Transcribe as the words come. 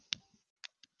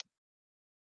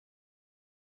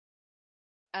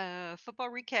Football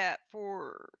recap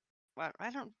for. Well,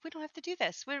 we don't have to do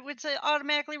this. It's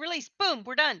automatically released. Boom,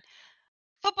 we're done.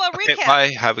 Football Okay, recap.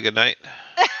 bye. Have a good night.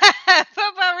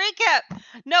 Football recap.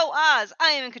 No Oz.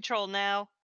 I am in control now,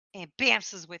 and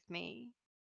Bamps is with me.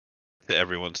 To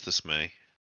everyone's dismay.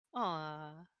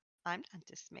 Aw, I'm not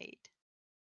dismayed.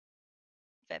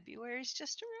 February's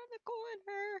just around the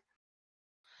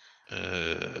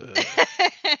Uh, corner.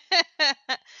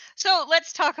 So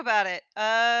let's talk about it.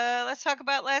 Let's talk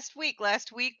about last week.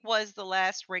 Last week was the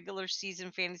last regular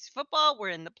season fantasy football. We're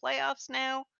in the playoffs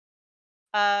now.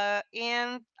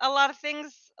 And a lot of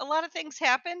things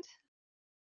happened.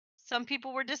 Some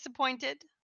people were disappointed.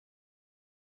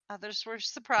 Others were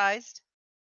surprised.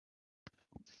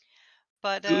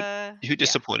 But who who yeah.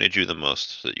 disappointed you the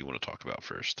most that you want to talk about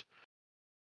first?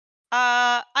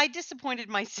 I disappointed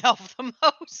myself the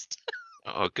most.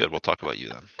 Oh, good. We'll talk about you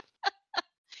then.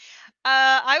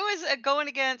 I was going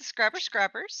against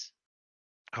Scrappers.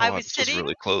 Oh I wow, was this was sitting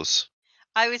really close.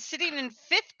 I was sitting in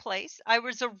 5th place. I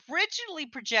was originally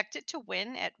projected to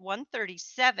win at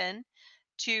 137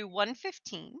 to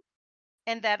 115,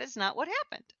 and that is not what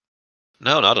happened.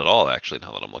 No, not at all. Actually,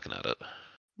 now that I'm looking at it.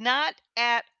 Not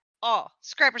at all.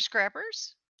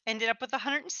 Scrappers ended up with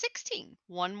 116,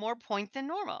 one more point than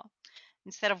normal.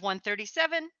 Instead of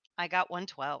 137, I got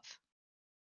 112.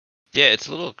 Yeah, it's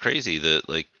a little crazy that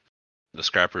like the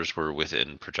scrappers were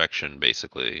within projection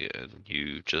basically, and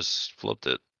you just flipped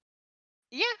it.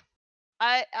 Yeah,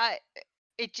 I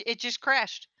it just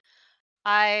crashed.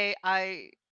 I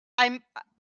I'm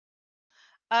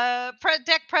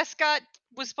Dak Prescott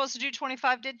was supposed to do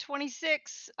 25, did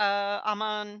 26. I'm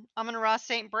on Ross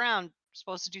St. Brown,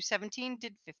 supposed to do 17,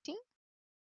 did 15.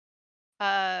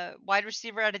 Wide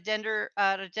receiver out of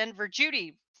Denver,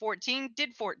 Judy, 14,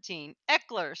 did 14.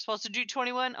 Eckler, supposed to do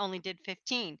 21, only did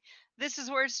 15. This is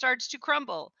where it starts to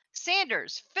crumble.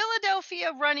 Sanders,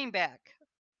 Philadelphia running back.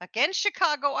 Against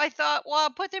Chicago, I thought, well, I'll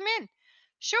put him in.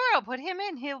 Sure, I'll put him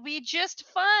in. He'll be just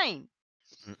fine.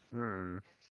 Mm-hmm.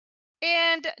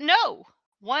 And no,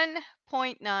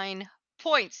 1.9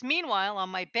 points. Meanwhile, on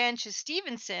my bench is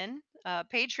Stevenson,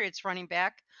 Patriots running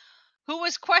back, who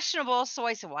was questionable. So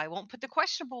I said, well, I won't put the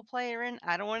questionable player in.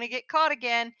 I don't want to get caught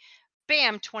again.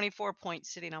 Bam, 24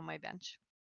 points sitting on my bench.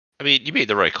 I mean, you made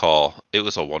the right call. It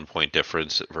was a 1 point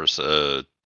difference versus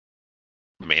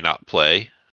may not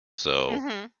play. So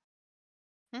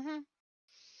Mm-hmm. Mm-hmm.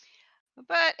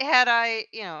 But had I,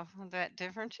 that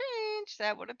different change,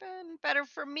 that would have been better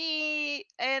for me.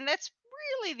 And that's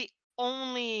really the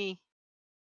only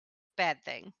bad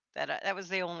thing that was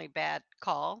the only bad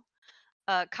call.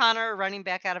 Connor, running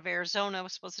back out of Arizona,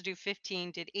 was supposed to do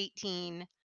 15, did 18.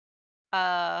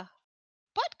 Uh,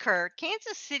 Butker,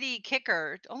 Kansas City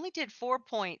kicker, only did 4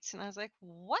 points. And I was like,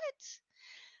 what?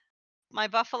 My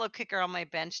Buffalo kicker on my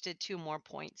bench did 2 more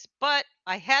points. But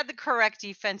I had the correct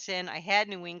defense in. I had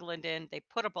New England in. They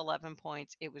put up 11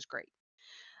 points. It was great.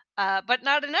 But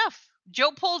not enough.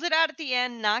 Joe pulled it out at the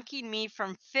end, knocking me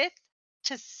from 5th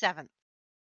to 7th.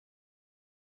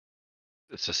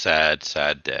 it's a sad,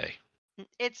 sad day.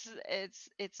 It's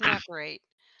not great.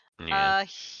 Yeah.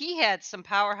 He had some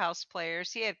powerhouse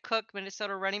players. He had Cook,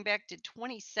 Minnesota running back, did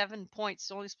 27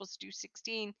 points, only supposed to do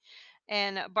 16.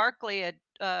 And Barkley,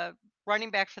 a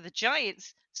running back for the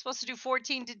Giants, supposed to do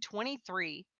 14, did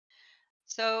 23.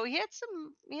 So he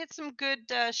had some good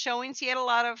showings. He had a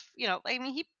lot of, I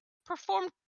mean, he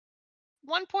performed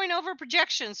 1 point over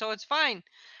projection, so it's fine.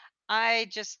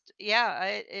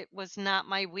 It was not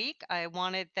my week. I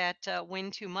wanted that win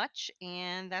too much,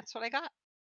 and that's what I got.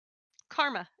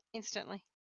 Karma instantly.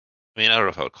 I mean, I don't know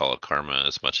if I would call it karma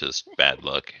as much as bad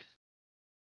luck.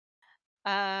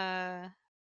 Uh,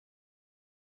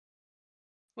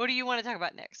 what do you want to talk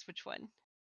about next? Which one?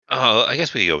 I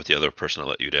guess we could go with the other person that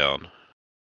let you down.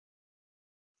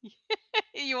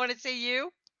 You want to say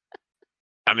you?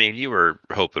 I mean, you were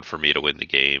hoping for me to win the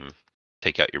game,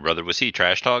 take out your brother. Was he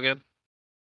trash talking?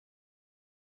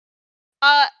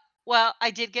 Uh, well,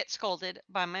 I did get scolded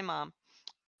by my mom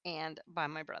and by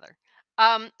my brother.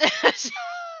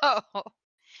 So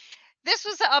this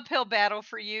was an uphill battle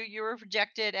for you. You were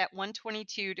projected at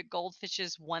 122 to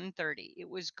Goldfish's 130. It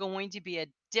was going to be a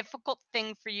difficult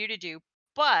thing for you to do,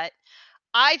 but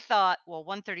I thought, well,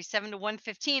 137 to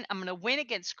 115, I'm going to win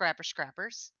against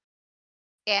Scrappers.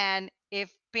 And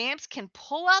if Bamps can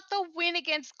pull out the win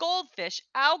against Goldfish,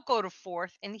 I'll go to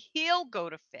 4th and he'll go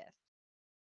to 5th.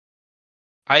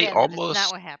 I And that is not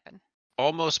almost what happened.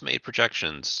 almost made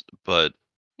projections, but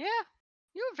Yeah,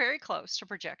 you were very close to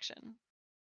projection.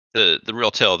 the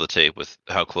real tale of the tape with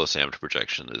how close I am to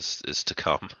projection is to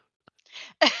come.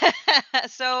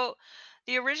 so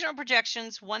The original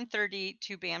projections 130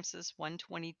 to Bams's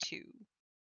 122.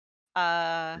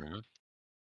 Uh, Mhm.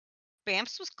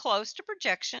 Bam's was close to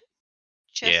projection,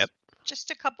 Yep. just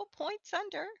a couple points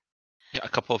under. Yeah, a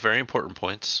couple of very important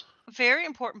points. Very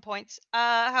important points.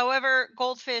 However,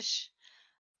 Goldfish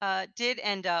did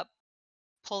end up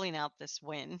pulling out this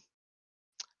win,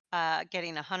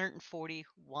 getting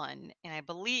 141, and I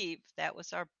believe that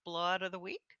was our blowout of the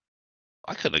week.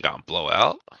 I couldn't have gone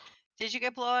blowout. Did you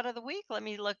get blowout of the week? Let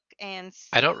me look and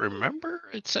I don't see. remember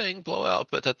it saying blowout,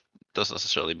 but that doesn't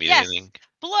necessarily mean Yes, anything.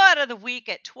 blowout of the week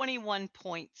at 21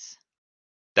 points.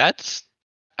 That's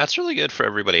that's really good for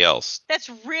everybody else. That's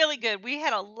really good. We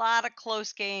had a lot of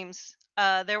close games.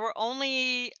 There were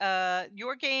only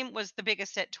your game was the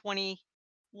biggest at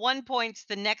 21 points.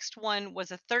 The next one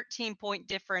was a 13-point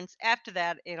difference. After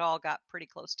that, it all got pretty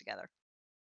close together.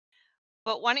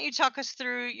 But why don't you talk us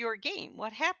through your game?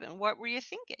 What happened? What were you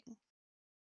thinking?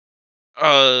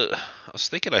 I was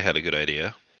thinking I had a good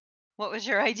idea. What was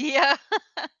your idea?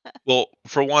 Well,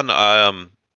 for one,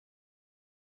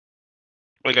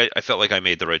 like I felt like I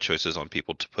made the right choices on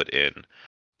people to put in,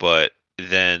 but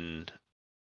then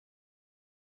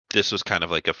this was kind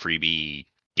of like a freebie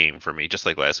game for me, just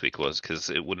like last week was, because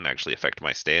it wouldn't actually affect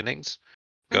my standings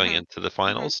going Mhm. into the Mhm.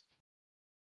 finals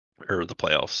or the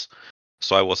playoffs.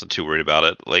 So I wasn't too worried about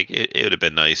it. Like it would have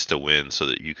been nice to win so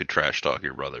that you could trash talk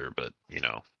your brother, but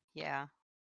Yeah,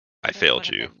 I it failed would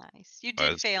have you been nice. You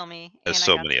did as fail me as and I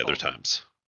so got many other scolded. times.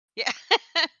 Yeah.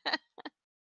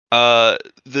 Uh,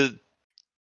 the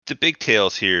the big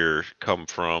tails here come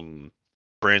from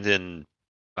Brandon.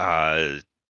 Uh,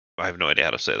 I have no idea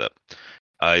how to say that.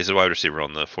 He's a wide receiver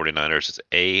on the 49ers. It's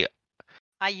Ayuk.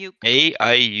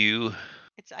 AIU.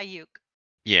 It's Ayuk.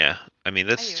 Yeah, I mean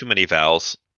that's Ayuk. too many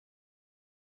vowels.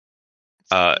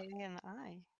 It's an Uh, A and an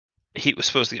I. he was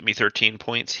supposed to get me 13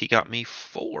 points. He got me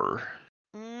 4.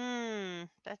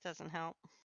 That doesn't help.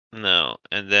 No,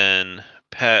 and then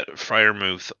Pat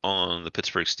Fryermuth on the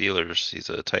Pittsburgh Steelers. He's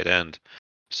a tight end.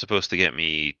 Supposed to get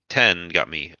me 10. Got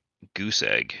me goose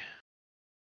egg.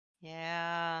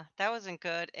 Yeah, that wasn't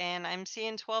good. And I'm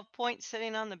seeing 12 points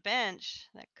sitting on the bench.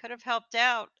 That could have helped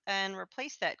out and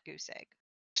replaced that goose egg.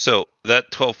 So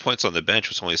that 12 points on the bench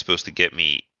was only supposed to get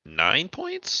me 9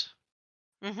 points,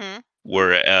 Mm-hmm. Mm-hmm.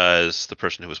 whereas the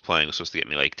person who was playing was supposed to get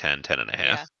me like 10, 10 and a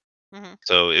half. Yeah. Mm-hmm.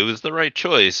 So it was the right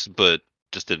choice, but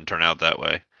just didn't turn out that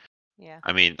way. Yeah.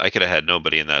 I mean, I could have had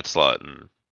nobody in that slot and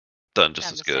done just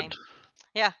Done as the good. same.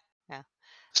 Yeah. Yeah.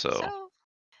 So So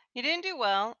you didn't do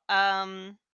well.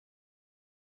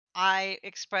 I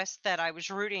expressed that I was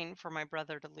rooting for my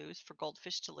brother to lose, for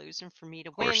Goldfish to lose, and for me to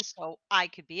of win course, so I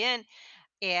could be in.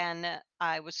 And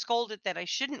I was scolded that I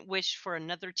shouldn't wish for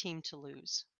another team to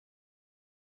lose.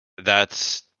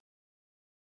 that's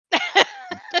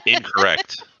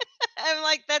incorrect. I'm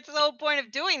like, that's the whole point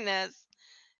of doing this.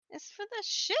 It's for the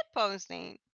shit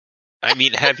posting. I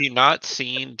mean, have you not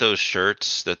seen those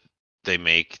shirts that they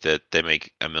make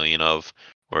a million of,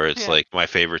 where it's Yeah. like my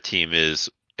favorite team is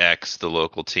X, the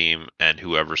local team, and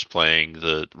whoever's playing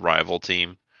the rival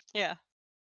team. Yeah.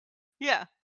 Yeah.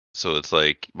 So it's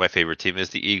like my favorite team is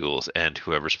the Eagles, and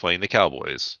whoever's playing the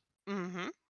Cowboys. Mm-hmm.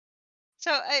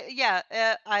 So yeah,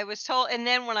 I was told, and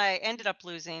then when I ended up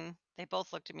losing, they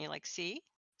both looked at me like, see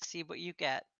what you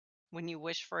get when you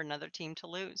wish for another team to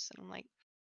lose." And I'm like,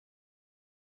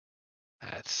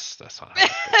 That's not how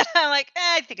it goes. I'm like,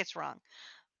 I think it's wrong,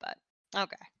 but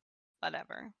okay,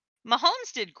 whatever.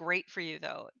 Mahomes did great for you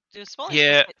though. It was only supposed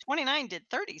Yeah, to get 29, did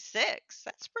 36.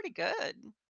 That's pretty good.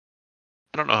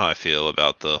 I don't know how I feel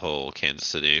about the whole Kansas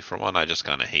City. For one, I just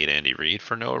kind of hate Andy Reid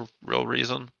for no real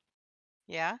reason.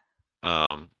 Yeah.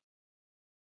 Um,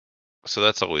 so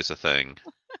that's always a thing.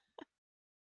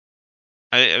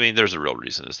 I mean, there's a real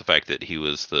reason. It's the fact that he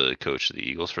was the coach of the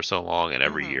Eagles for so long, and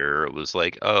every Mm-hmm. year it was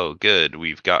like, oh, good,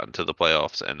 we've gotten to the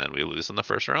playoffs, and then we lose in the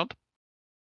first round.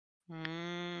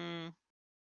 Mm.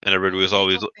 And everybody Poor was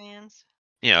always, Eagle fans.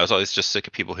 I was always just sick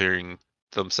of people hearing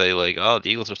them say like, oh, the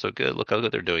Eagles are so good, look how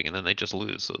good they're doing, and then they just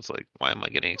lose. So it's like, why am I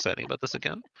getting excited about this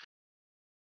again?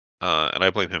 And I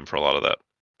blame him for a lot of that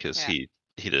because Yeah.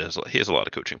 he has a lot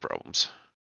of coaching problems.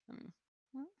 Mm.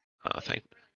 Thank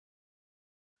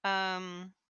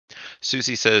Um.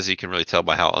 Susie says you can really tell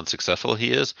by how unsuccessful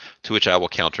he is, to which I will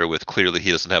counter with clearly he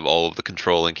doesn't have all of the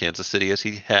control in Kansas City as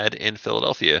he had in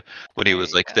Philadelphia when he There was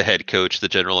you like the head coach, the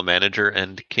general manager,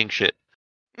 and king shit.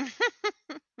 go.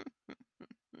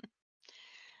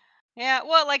 Yeah,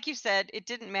 well, like you said, it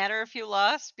didn't matter if you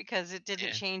lost because it didn't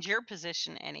Yeah. change your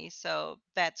position any, so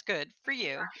that's good for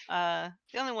you. The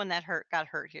only one that got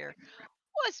hurt here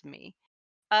was me.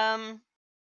 Um,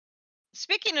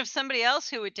 Speaking of somebody else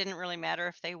who it didn't really matter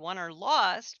if they won or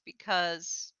lost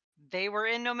because they were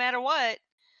in no matter what,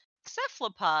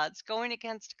 cephalopods going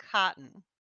against cotton.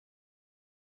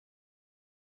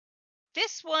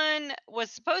 This one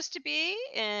was supposed to be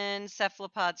in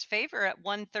cephalopod's favor at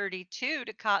 132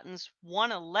 to cotton's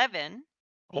 111.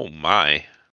 Oh my.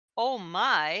 Oh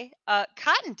my.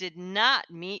 Cotton did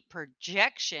not meet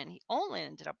projection. He only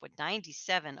ended up with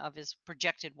 97 of his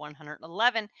projected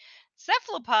 111.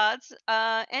 Cephalopods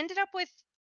ended up with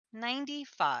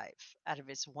 95 out of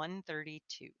his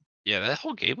 132. Yeah, that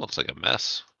whole game looks like a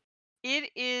mess. It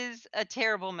is a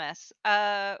terrible mess.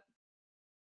 Oz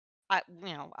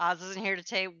isn't here to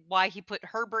tell you why he put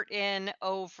Herbert in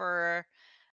over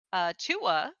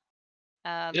Tua,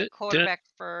 the Didn't quarterback get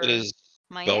for his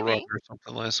bell rung Miami. or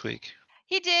something last week.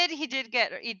 He did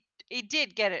get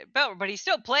it better, but he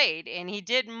still played, and he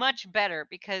did much better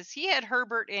because he had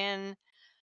Herbert in,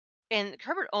 and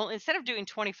Herbert only, instead of doing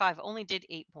 25, only did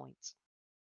 8 points.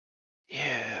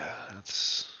 Yeah,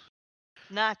 that's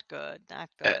Not good. Not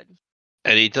a- good.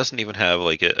 and he doesn't even have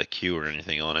like a Q or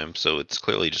anything on him, so it's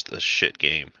clearly just a shit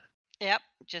game. Yep,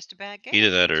 just a bad Either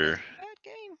game. that Just or a bad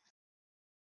game.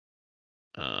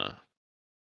 uh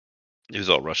he was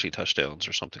all rushing touchdowns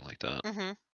or something like that.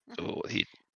 Mhm. Mhm. So he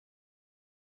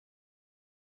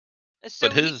but So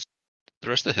he. his the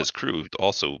rest of What? his crew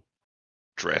also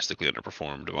drastically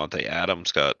underperformed. Devontae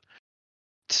Adams got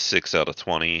 6 out of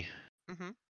 20.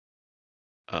 Mhm.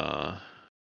 Uh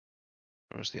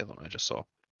where was the other one I just saw?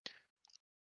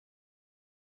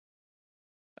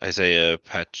 Isaiah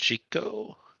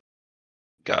Pacheco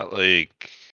got like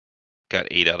got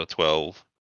 8 out of 12.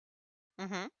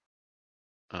 Mhm.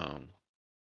 Um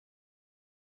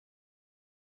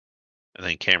and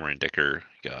then Cameron Dicker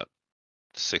got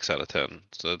 6 out of 10.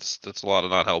 So that's a lot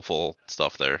of not helpful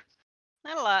stuff there.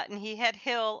 Not a lot, and he had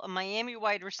Hill, a Miami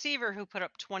wide receiver, who put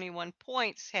up 21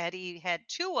 points. Had he had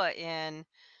Tua in,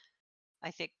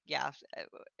 I think, yeah,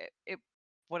 it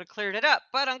would have cleared it up.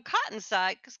 But on Cotton's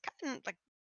side, because Cotton, like,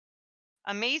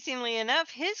 amazingly enough,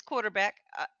 his quarterback,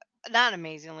 not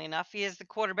amazingly enough, he is the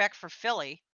quarterback for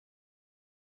Philly,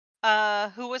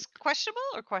 who was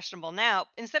questionable now.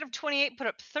 Instead of 28, put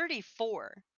up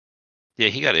 34. Yeah,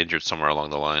 he got injured somewhere along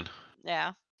the line,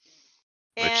 Yeah.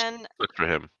 which And good for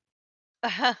him.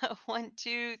 one,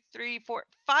 two, three, four,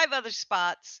 five other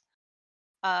spots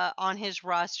on his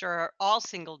roster are all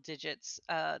single digits.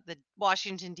 The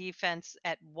Washington defense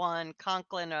at 1,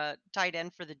 Conklin, a tight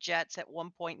end for the Jets, at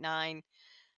 1.9.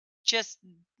 Just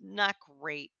not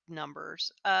great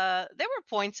numbers. There were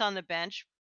points on the bench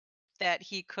that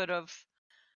he could have,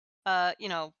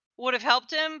 would have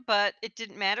helped him, but it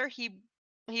didn't matter. He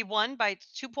won by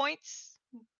 2 points.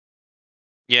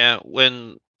 Yeah,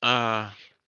 when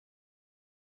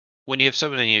you have so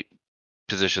many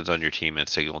positions on your team at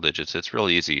single digits, it's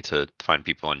really easy to find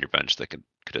people on your bench that could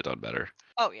have done better.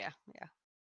 Oh yeah, yeah.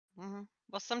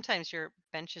 Well, sometimes your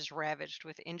bench is ravaged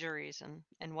with injuries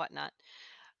and whatnot.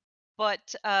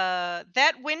 But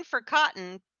that win for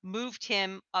Cotton moved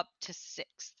him up to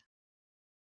sixth.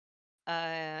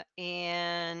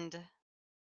 And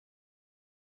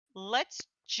let's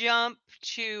jump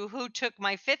to who took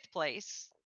my fifth place.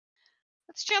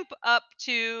 Let's jump up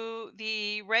to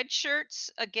the red shirts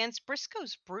against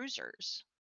Briscoe's Bruisers.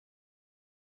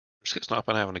 Briscoe's not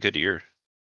been having a good year.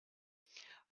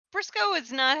 Briscoe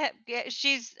is not.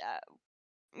 She's,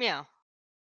 you know,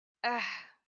 uh,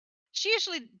 she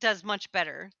usually does much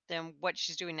better than what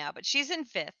she's doing now, but she's in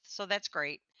fifth, so that's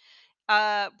great.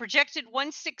 Projected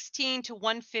 116 to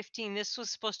 115. This was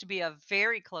supposed to be a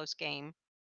very close game.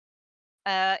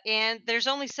 And there's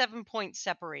only 7 points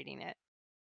separating it.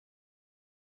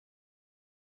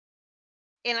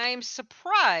 And I am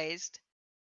surprised.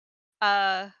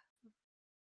 Uh,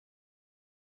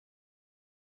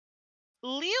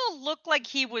 Leo looked like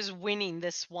he was winning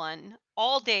this one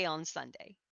all day on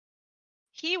Sunday.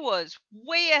 He was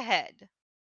way ahead.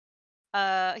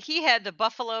 He had the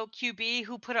Buffalo QB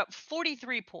who put up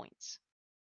 43 points.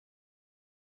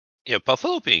 Yeah,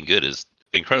 Buffalo being good is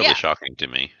incredibly Yeah, shocking to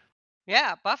me.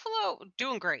 yeah, Buffalo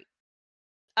doing great.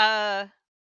 Uh,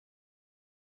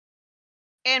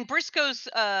 and Briscoe's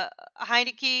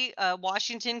Heineke,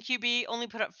 Washington QB, only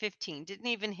put up 15. Didn't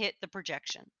even hit the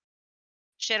projection.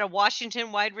 She had a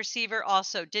Washington wide receiver,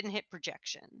 also didn't hit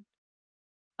projection.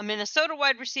 A Minnesota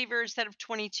wide receiver, instead of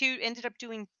 22, ended up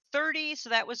doing 30, so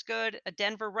that was good. A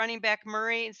Denver running back,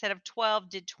 Murray, instead of 12,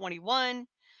 did 21.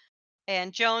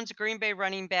 And Jones, a Green Bay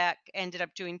running back, ended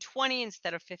up doing 20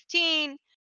 instead of 15.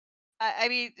 I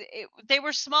mean, they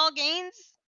were small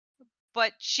gains,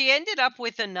 but she ended up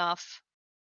with enough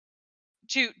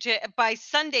to by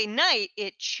Sunday night,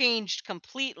 it changed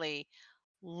completely.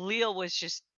 Lille was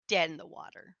just dead in the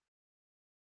water.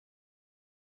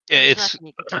 Yeah, There was nothing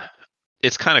you could do.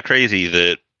 it's kind of crazy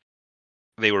that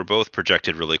they were both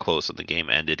projected really close and the game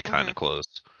ended kind Mhm. of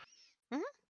close. Mhm.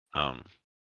 Um,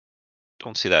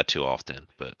 don't see that too often,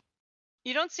 but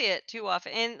You don't see it too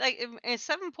often, and like a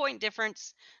 7 point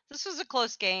difference. This was a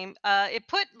close game. It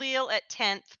put Lille at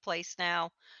 10th place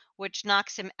now, which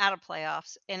knocks him out of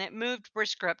playoffs, and it moved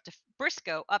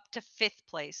Briscoe up to 5th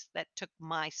place. That took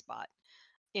my spot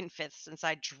in 5th since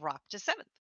I dropped to 7th.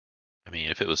 I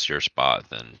mean, if it was your spot,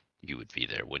 then you would be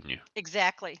there, wouldn't you?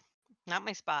 Exactly, not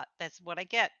my spot. That's what I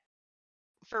get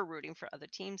for rooting for other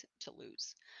teams to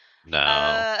lose. No.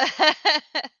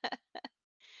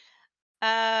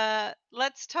 Uh,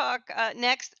 let's talk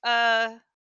next.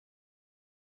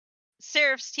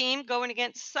 Seraph's team going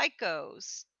against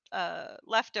Psycho's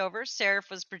leftovers. Seraph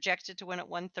was projected to win at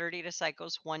 130 to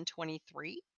Psycho's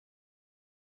 123.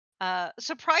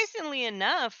 Surprisingly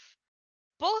enough,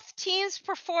 both teams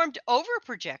performed over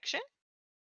projection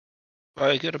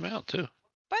By a good amount too.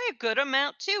 by a good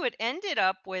amount too. It ended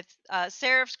up with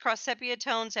Seraph's cross sepia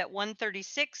tones at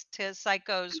 136 to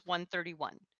Psycho's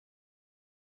 131.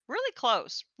 Really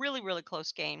close, really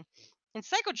close game. And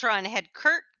Psychotron had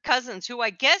Kirk Cousins, who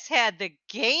I guess had the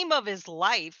game of his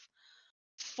life,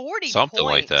 40 Something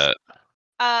like points.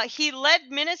 that. He led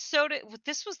Minnesota.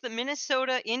 This was the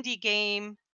Minnesota Indy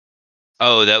game.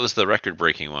 Oh, that was the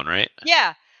record-breaking one, right?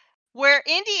 Yeah, where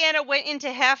Indiana went into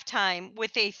halftime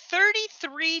with a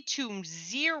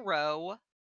 33-0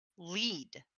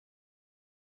 lead.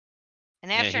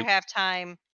 And Yeah, after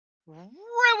halftime,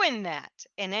 ruined that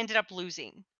and ended up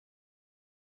losing.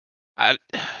 I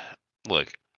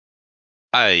look.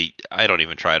 I don't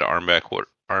even try to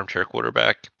armchair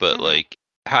quarterback, but hmm like,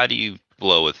 how do you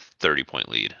blow a 30-point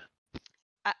lead?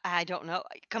 I don't know.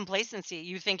 Complacency.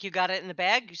 You think you got it in the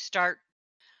bag. You start,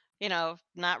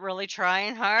 not really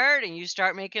trying hard and you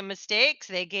start making mistakes.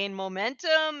 They gain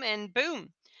momentum and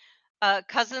boom.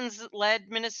 Cousins led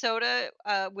Minnesota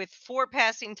with 4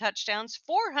 passing touchdowns,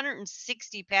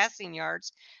 460 passing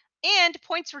yards, and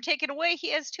points were taken away. He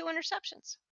has 2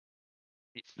 interceptions.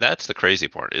 That's the crazy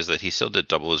part is that he still did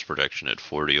double his production at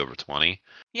 40 over 20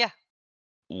 Yeah.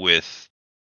 with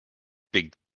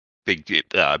big,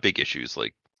 big issues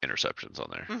like interceptions on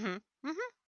there. Mm-hmm. Mm-hmm.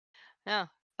 Yeah.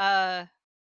 Uh,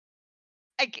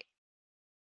 I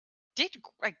did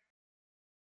like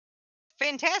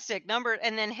fantastic number,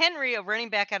 and then Henry, a running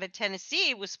back out of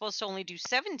Tennessee, was supposed to only do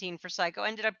 17 for Psycho,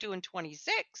 ended up doing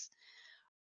 26.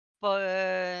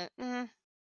 But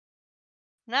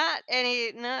not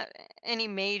any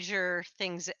major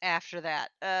things after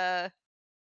that.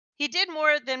 He did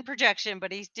more than projection,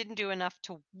 but he didn't do enough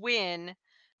to win.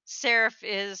 Seraph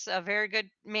is a very good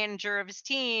manager of his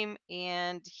team,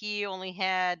 and he only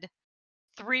had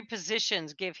 3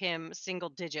 positions give him single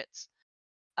digits.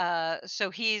 So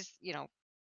he's,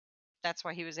 that's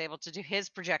why he was able to do his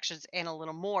projections and a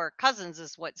little more. Cousins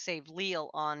is what saved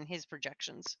Lille on his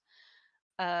projections.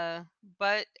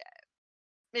 But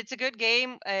it's a good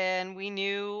game, and we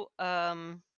knew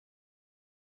it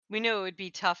would be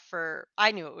tough for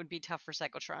I knew it would be tough for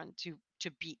Cyclotron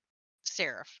to beat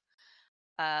Seraph.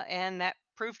 And that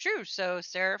proved true. So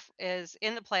Seraph is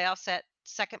in the playoffs at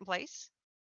second place.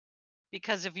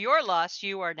 Because of your loss,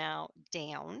 you are now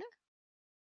down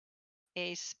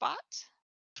a spot.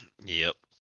 Yep.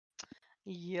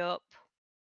 Yup.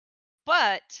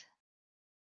 But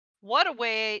what a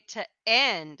way to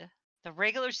end the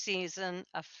regular season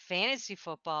of fantasy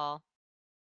football.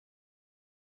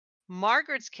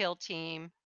 Margaret's kill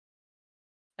team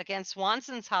against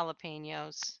Swanson's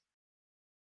jalapenos.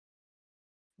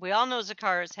 We all know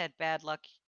Zakara's had bad luck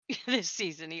this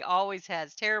season. He always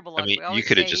has terrible I luck. mean, We always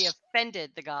say he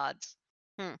offended the gods.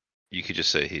 Hmm. you could just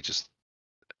say he just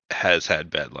has had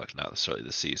bad luck, not necessarily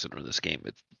this season or this game.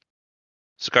 But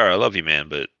Scar, I love you, man,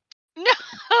 but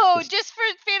No, just for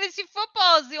fantasy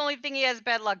football is the only thing he has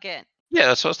bad luck in. yeah,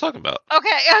 that's what I was talking about. Okay,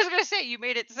 I was gonna say you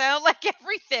made it sound like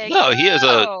everything. No, he has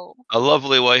No. a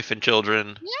lovely wife and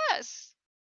children Yes.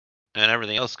 and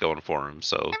everything else going for him.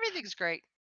 So Everything's great.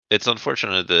 it's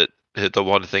unfortunate that the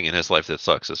one thing in his life that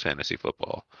sucks is fantasy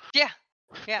football. Yeah.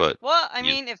 Yeah. But Well, I you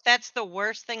mean, if that's the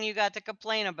worst thing you got to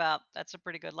complain about, that's a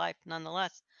pretty good life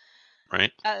nonetheless.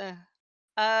 right?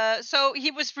 So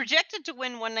he was projected to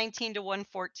win 119 to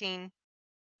 114,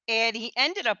 and he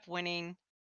ended up winning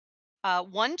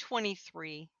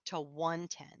 123 to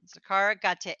 110. Zakara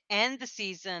got to end the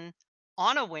season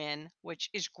on a win, which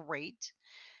is great.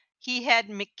 He had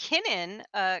McKinnon,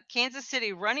 Kansas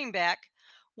City running back,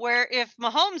 Where if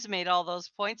Mahomes made all those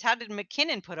points, how did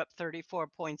McKinnon put up 34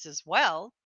 points as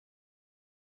well?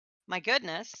 My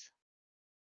goodness.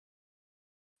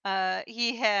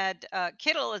 He had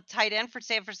Kittle, a tight end for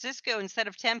San Francisco, instead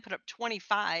of 10, put up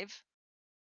 25.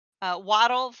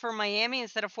 Waddle for Miami,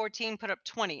 instead of 14, put up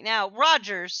 20. Now,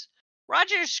 Rodgers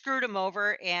screwed him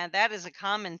over, and that is a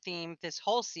common theme this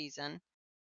whole season.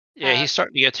 Yeah, Uh, he's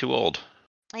starting to get too old.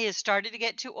 he has started to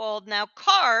get too old. Now,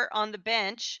 Carr on the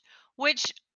bench, which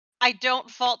I don't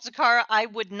fault to Carr. I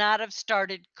would not have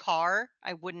started Carr.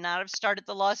 I would not have started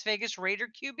the Las Vegas Raider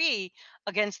QB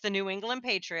against the New England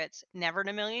Patriots. Never in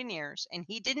a million years. And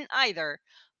he didn't either.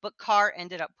 But Carr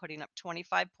ended up putting up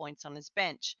 25 points on his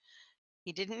bench.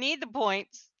 He didn't need the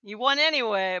points. He won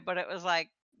anyway, but it was like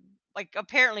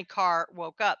apparently Carr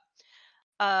woke up.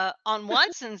 On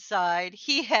Watson's side,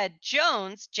 he had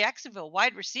Jones, Jacksonville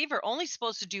wide receiver, only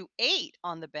supposed to do 8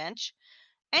 on the bench,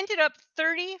 ended up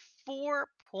 34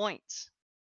 points.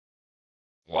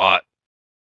 A lot.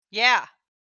 Yeah,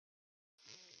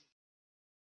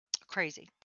 crazy.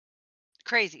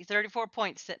 Crazy. 34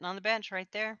 points sitting on the bench right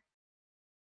there.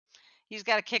 He's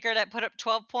got a kicker that put up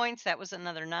 12 points. That was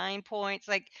another 9 points.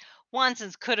 Like,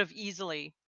 Watson's could have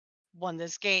easily won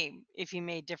this game if he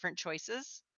made different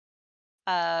choices.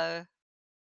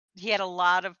 He had a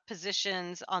lot of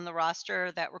positions on the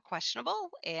roster that were questionable,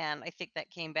 and I think that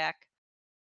came back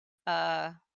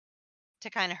uh, to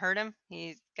kind of hurt him.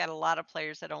 He's got a lot of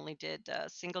players that only did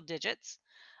single digits,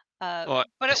 Well,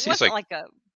 but I it see. It's wasn't like like a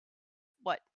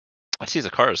what? I see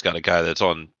Zakara's got a guy that's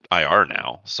on IR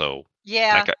now. So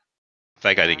that Yeah, guy, if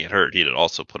that guy didn't yeah, get hurt, he'd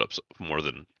also put up more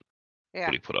than what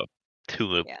yeah, he put up.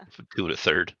 Two, yeah, two and a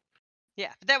third.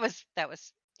 yeah. But that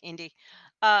was Indy,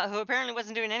 who apparently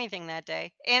wasn't doing anything that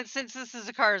day. And since this is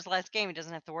Zakara's last game, he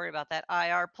doesn't have to worry about that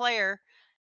IR player.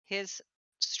 His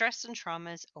stress and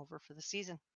trauma is over for the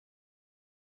season.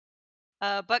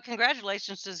 But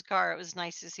congratulations to Zakar. It was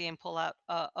nice to see him pull out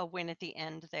a win at the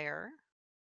end there.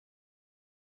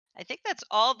 I think that's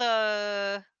all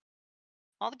the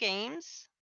games.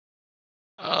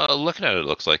 Looking at it, it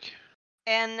looks like.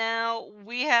 And now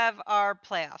we have our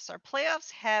playoffs. Our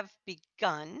playoffs have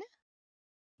begun.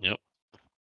 Yep.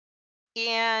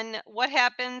 And what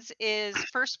happens is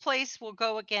first place will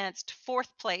go against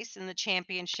fourth place in the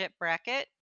championship bracket,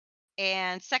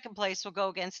 and second place will go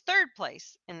against third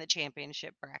place in the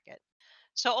championship bracket.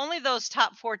 So only those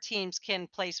top 4 teams can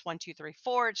place 1, 2, 3,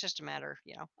 4. It's just a matter,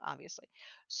 obviously.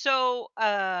 So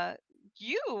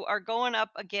you are going up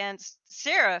against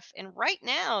Seraph, and right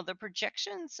now the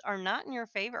projections are not in your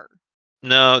favor.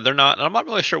 No, they're not. I'm not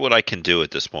really sure what I can do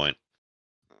at this point.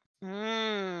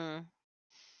 Mm,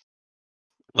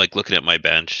 Like looking at my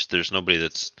bench, there's nobody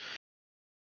that's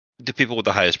the people with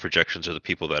the highest projections are the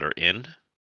people that are in.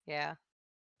 yeah.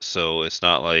 So it's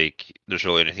not like there's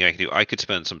really anything I can do. I could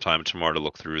spend some time tomorrow to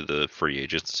look through the free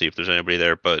agents to see if there's anybody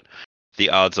there, but the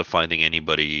odds of finding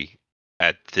anybody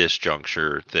at this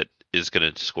juncture that is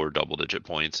going to score double digit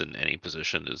points in any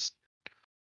position is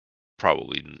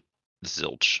probably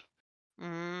zilch.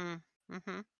 Mhm.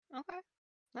 Okay.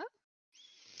 Well,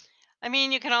 I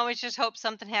mean, you can always just hope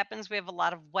something happens. We have a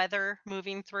lot of weather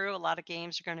moving through. A lot of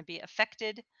games are going to be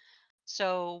affected.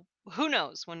 So who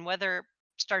knows when weather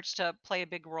starts to play a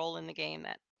big role in the game,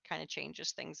 that kind of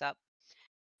changes things up.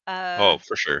 Uh, Oh,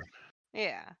 for sure.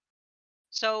 yeah.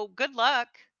 So good luck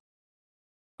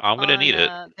I'm going to on need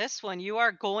it. this one. You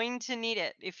are going to need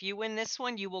it. If you win this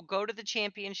one, you will go to the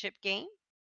championship game.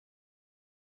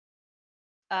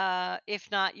 If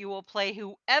not, you will play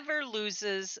whoever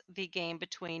loses the game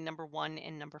between number 1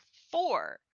 and number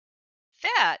 4.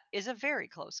 That is a very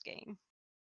close game.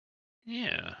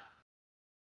 Yeah.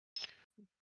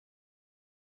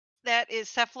 That is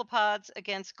cephalopods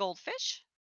against goldfish.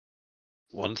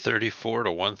 134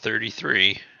 to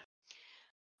 133.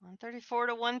 134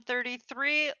 to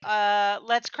 133.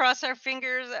 Let's cross our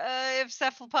fingers. If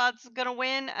cephalopods gonna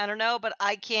win, I don't know, but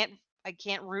I can't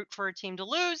root for a team to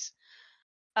lose.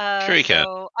 Sure you can.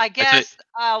 So I I tell you, guess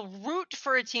I'll root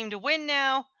for a team to win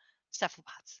now.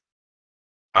 Cephalopods.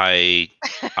 I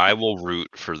I will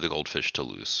root for the goldfish to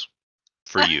lose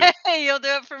for you. You'll do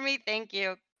it for me. Thank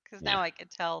you. Because Yeah. now I can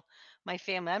tell my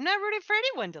family I'm not rooting for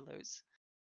anyone to lose.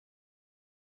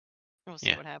 We'll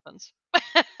see Yeah. what happens.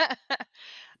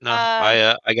 No,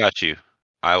 uh, I got you.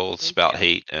 I will thank spout you.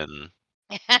 hate and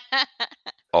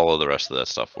all of the rest of that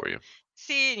stuff for you.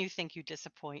 See, and you think you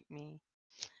disappoint me.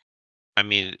 I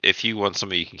mean, if you want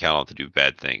somebody you can count on to do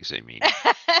bad things, I mean,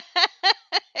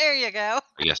 There you go.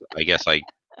 I guess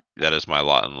that is my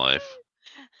lot in life.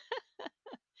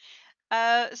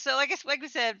 So I guess, like we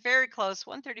said, very close,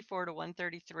 134 to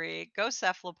 133. Go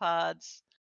cephalopods.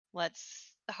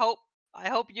 Let's hope I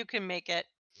hope you can make it.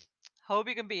 Hope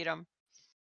you can beat him.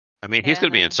 I mean, he's And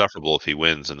gonna be insufferable if he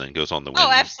wins and then goes on to oh,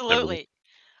 win everything. absolutely.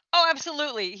 Oh,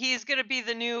 absolutely. He's gonna be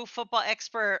the new football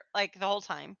expert like the whole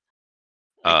time.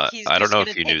 Like he's I don't just know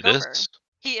gonna if you knew take over. this.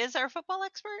 He is our football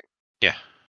expert? Yeah,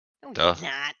 No, duh. he's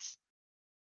not.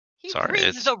 He Sorry,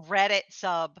 reads it's the Reddit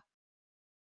sub.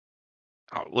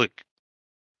 look.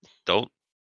 Don't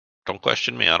don't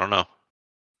question me. I don't know.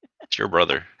 It's your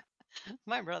brother.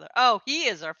 My brother. Oh, he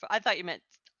is our. I thought you meant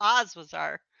Oz was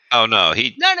our. Oh no,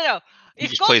 he No, no, no. he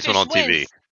If just plays one Goldfish on TV. wins,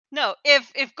 no.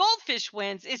 If Goldfish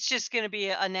wins, it's just going to be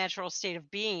a natural state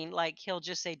of being. Like he'll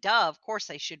just say, "Duh, of course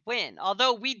they should win."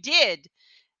 Although we did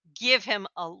give him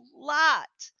a lot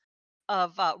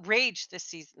of rage this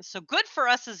season, so good for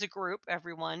us as a group.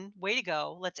 Everyone, way to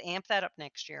go! Let's amp that up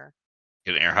next year.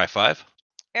 Get an air high five.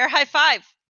 Air high five.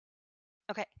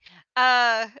 Okay.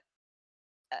 Uh,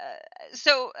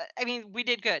 I mean, we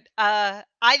did good. I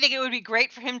think it would be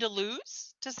great for him to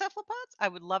lose to cephalopods. I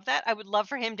would love that. I would love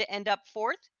for him to end up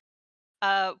fourth.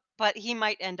 But he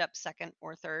might end up second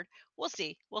or third. We'll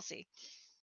see. We'll see.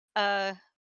 Uh,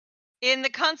 in the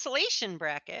consolation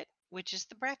bracket, which is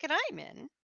the bracket I'm in,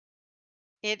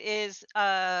 it is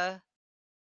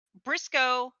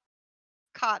Briscoe,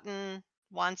 Cotton,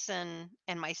 Watson,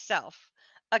 and myself.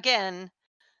 Again,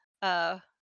 uh,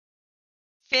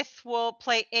 fifth will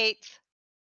play eighth,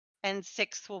 and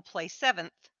sixth will play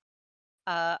seventh.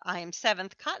 I am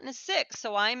seventh. Cotton is sixth,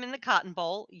 so I'm in the Cotton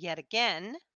Bowl yet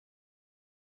again.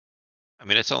 I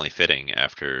mean, it's only fitting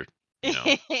after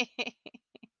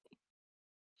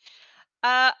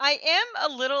I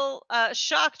am a little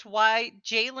shocked why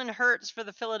Jalen Hurts for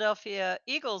the Philadelphia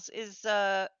Eagles is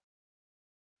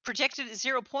projected at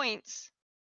 0 points.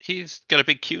 he's got a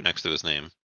big Q next to his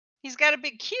name. He's got a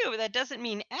big Q. That doesn't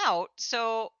mean out.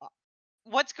 So,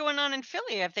 what's going on in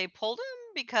Philly? Have they pulled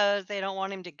him because they don't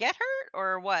want him to get hurt,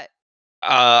 or what?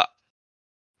 Uh,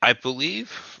 I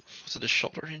believe was it a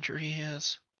shoulder injury he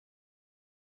has?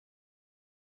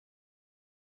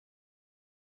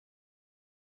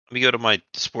 Let me go to my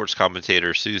sports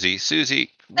commentator, Susie.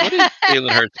 Susie, what did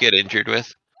Jalen Hurts get injured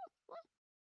with?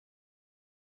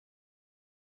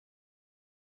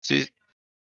 Susie,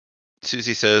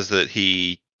 Susie says that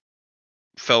he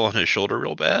fell on his shoulder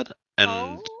real bad, and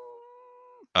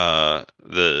Oh.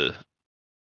 the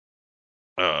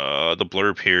the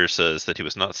blurb here says that he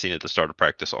was not seen at the start of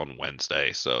practice on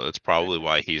Wednesday, so that's probably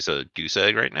why he's a goose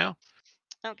egg right now.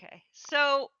 Okay.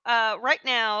 So, right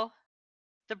now,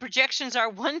 the projections are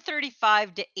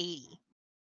 135 to 80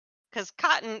 because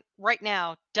Cotton right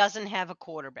now doesn't have a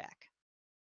quarterback.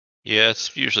 Yeah,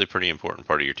 it's usually a pretty important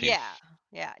part of your team. Yeah.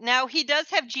 Yeah. Now, he does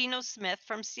have Geno Smith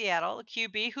from Seattle, a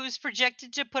QB, who's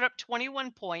projected to put up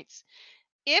 21 points.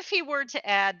 If he were to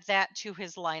add that to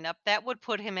his lineup, that would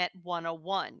put him at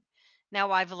 101.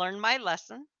 Now, I've learned my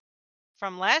lesson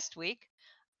from last week.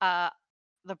 Uh,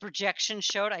 the projection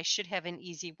showed I should have an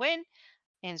easy win,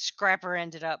 and Scrapper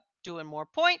ended up doing more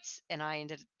points, and I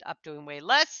ended up doing way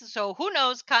less. So who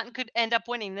knows? Cotton could end up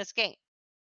winning this game,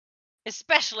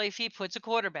 especially if he puts a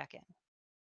quarterback in.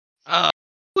 I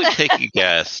would take a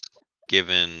guess,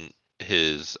 given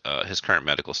his current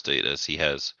medical status. He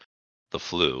has the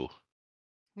flu.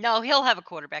 No, he'll have a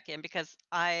quarterback in because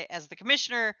I, as the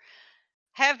commissioner,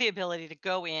 have the ability to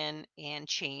go in and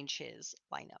change his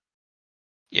lineup.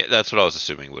 Yeah, that's what I was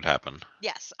assuming would happen.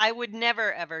 Yes, I would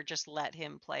never ever just let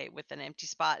him play with an empty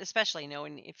spot, especially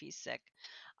knowing if he's sick.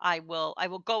 I will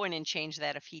go in and change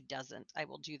that if he doesn't. I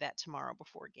will do that tomorrow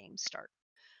before games start.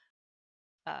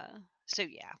 So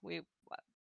yeah,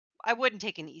 I wouldn't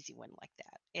take an easy win like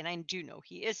that. And I do know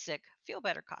he is sick. Feel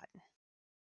better, Cotton.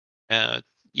 Uh,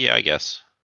 yeah, I guess.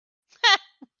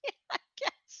 I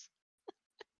guess.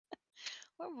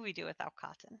 What would we do without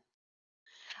Cotton?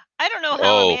 I don't know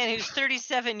how a Oh, man who's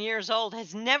 37 years old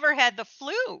has never had the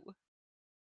flu.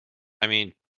 I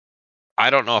mean, I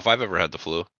don't know if I've ever had the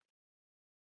flu.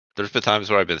 There's been times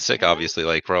where I've been sick, Really? obviously,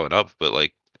 like growing up, but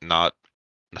like not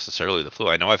necessarily the flu.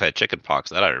 I know I've had chicken pox,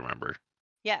 that I remember,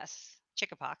 Yes.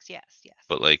 Chickenpox. Yes. Yes.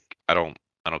 but Yes. like I don't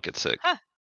get sick. Huh.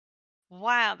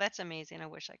 Wow, that's amazing. I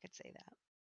wish I could say that.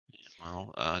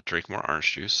 Well, drink more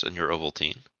orange juice and your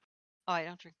Ovaltine. Oh, I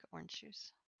don't drink orange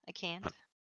juice. I can't.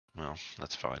 Well,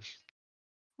 that's fine.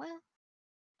 Well,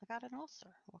 I got an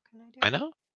ulcer. What can I do? I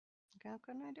know. What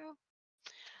can I do?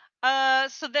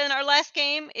 So then our last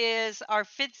game is our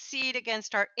fifth seed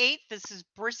against our eighth. This is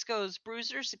Briscoe's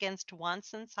Bruisers against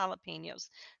Watson's Jalapenos.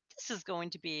 This is going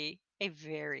to be a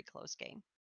very close game.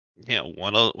 Yeah,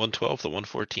 112 to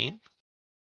 114.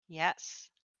 Yes.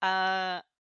 I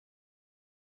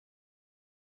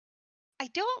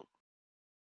don't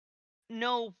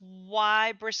know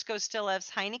why Briscoe still has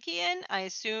Heineke in. I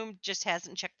assume just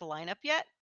hasn't checked the lineup yet.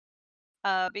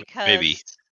 Maybe. Because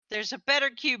there's a better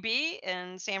QB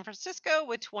in San Francisco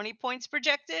with 20 points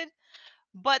projected,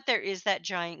 but there is that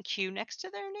giant Q next to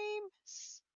their name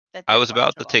that I they're was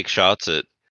about to questionable take shots at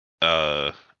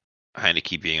uh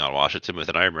Heineke being on Washington, but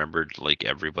then I remembered like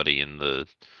everybody in the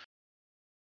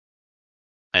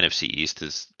NFC East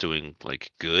is doing like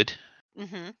good,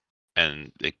 about.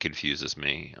 and it confuses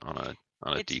me on a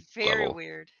It's deep very level.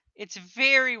 weird. It's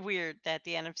very weird that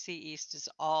the NFC East is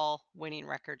all winning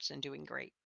records and doing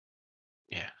great.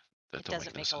 Yeah, that It don't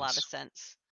make doesn't no make a lot of sense.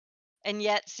 sense. And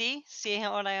yet, see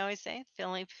how what I always say?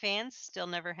 Philly fans still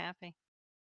never happy.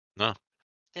 No,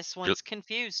 This ju- one's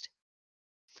confused.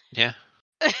 yeah.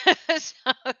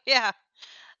 So yeah.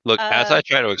 Look, as Uh I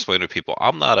try to explain to people,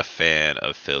 I'm not a fan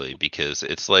of Philly because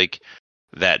it's like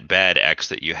that bad ex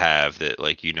that you have that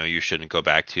like you shouldn't go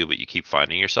back to, but you keep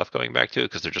finding yourself going back to it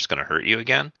because they're just going to hurt you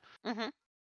again. mhm.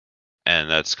 And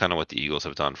that's kind of what the Eagles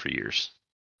have done for years.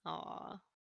 Aw,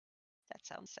 that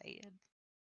sounds sad.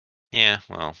 Yeah,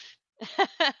 well,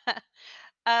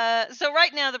 So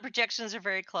right now the projections are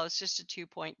very close, just a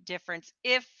 2-point difference.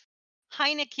 If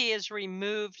Heineke is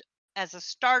removed as a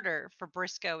starter for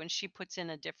Briscoe and she puts in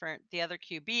the other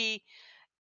QB,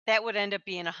 that would end up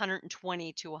being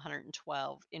 120 to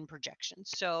 112 in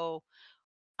projections. So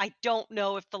I don't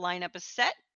know if the lineup is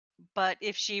set, but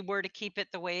if she were to keep it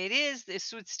the way it is,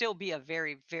 this would still be a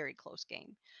very, very close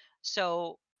game.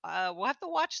 So we'll have to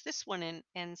watch this one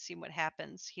and see what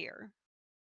happens here.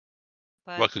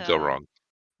 But what could go wrong?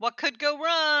 what could go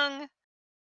wrong?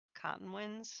 Cotton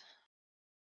wins.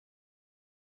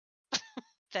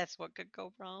 That's what could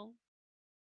go wrong.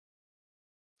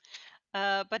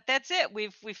 But that's it.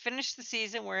 We've finished the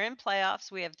season. We're in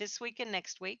playoffs. We have this week and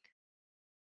next week,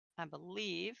 I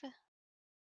believe,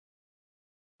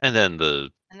 and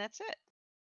that's it.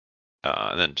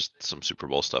 And then just some Super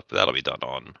Bowl stuff, but that'll be done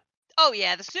on. Oh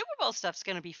yeah, the Super Bowl stuff's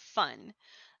gonna be fun.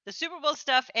 The Super Bowl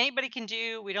stuff anybody can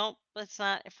do. We don't. It's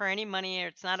not for any money or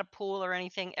it's not a pool or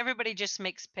anything. Everybody just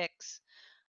makes picks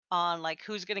on like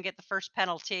who's gonna get the first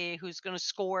penalty, who's gonna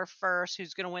score first,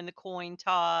 who's gonna win the coin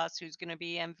toss, who's gonna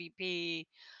be MVP.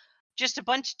 Just a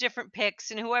bunch of different picks,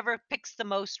 and whoever picks the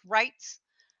most rights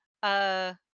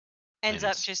uh ends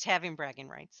up Wins. just having bragging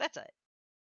rights. That's it.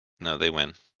 No, they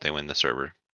win. They win the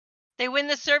server. They win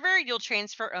the server, you'll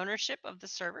transfer ownership of the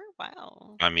server.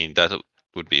 Wow. I mean, that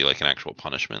would be like an actual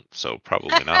punishment, so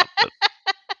probably not. But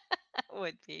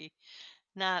Would be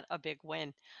not a big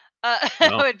win. It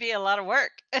no, would be a lot of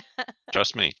work.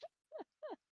 trust me,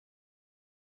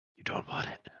 you don't want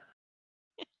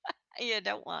it. You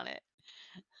don't want it.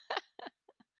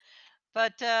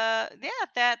 But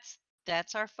yeah,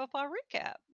 that's our football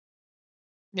recap.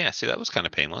 Yeah, see, that was kind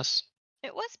of painless.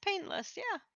 It was painless,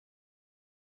 yeah.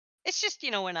 It's just,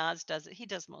 when Oz does it, he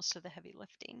does most of the heavy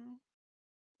lifting.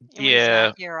 And when he's not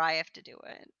Yeah, here, I have to do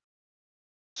it.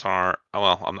 sorry. Oh,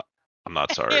 well, I'm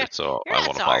not sorry, Yeah, so you're I not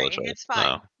won't sorry. apologize. It's No,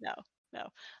 fine. No, no.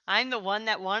 I'm the one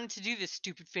that wanted to do this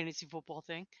stupid fantasy football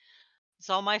thing. It's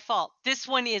all my fault. This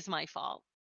one is my fault.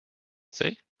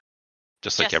 see,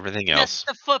 just like Just everything just else.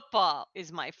 the football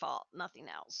is my fault, nothing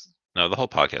else. No, the whole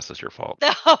podcast is your fault.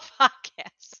 The whole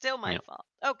podcast still my Yeah. fault.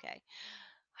 Okay.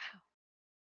 Wow.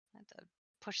 I have to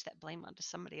push that blame onto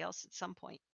somebody else at some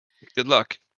point. Good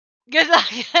luck. Good luck.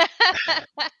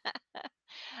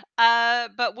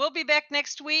 But we'll be back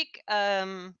next week.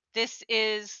 This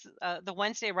is the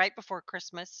Wednesday right before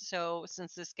Christmas. So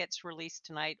since this gets released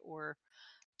tonight or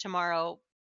tomorrow,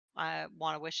 I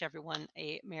want to wish everyone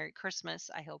a Merry Christmas.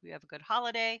 I hope you have a good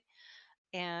holiday.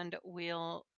 And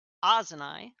Oz and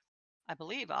I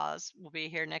believe Oz will be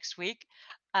here next week.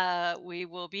 We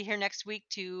will be here next week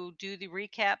to do the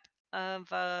recap of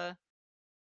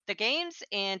the games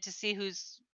and to see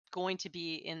who's going to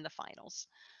be in the finals.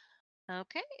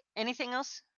 Okay. Anything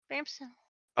else, Vamps?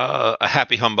 A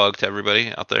happy humbug to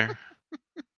everybody out there.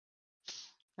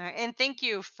 All right. And thank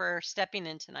you for stepping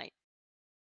in tonight.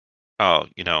 Oh,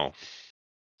 if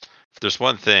there's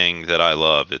one thing that I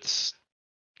love, it's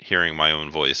hearing my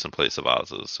own voice in place of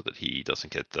Oz's, so that he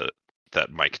doesn't get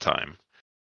that mic time.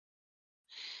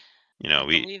 I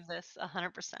We believe this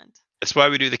 100%. That's why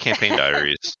we do the campaign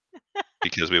diaries,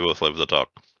 because we both love to talk.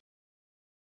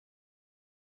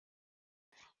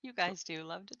 You guys do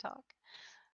love to talk.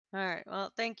 All right.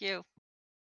 Well, thank you.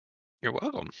 You're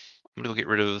welcome. I'm gonna go get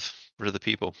rid of the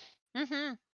people.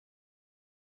 Mm-hmm.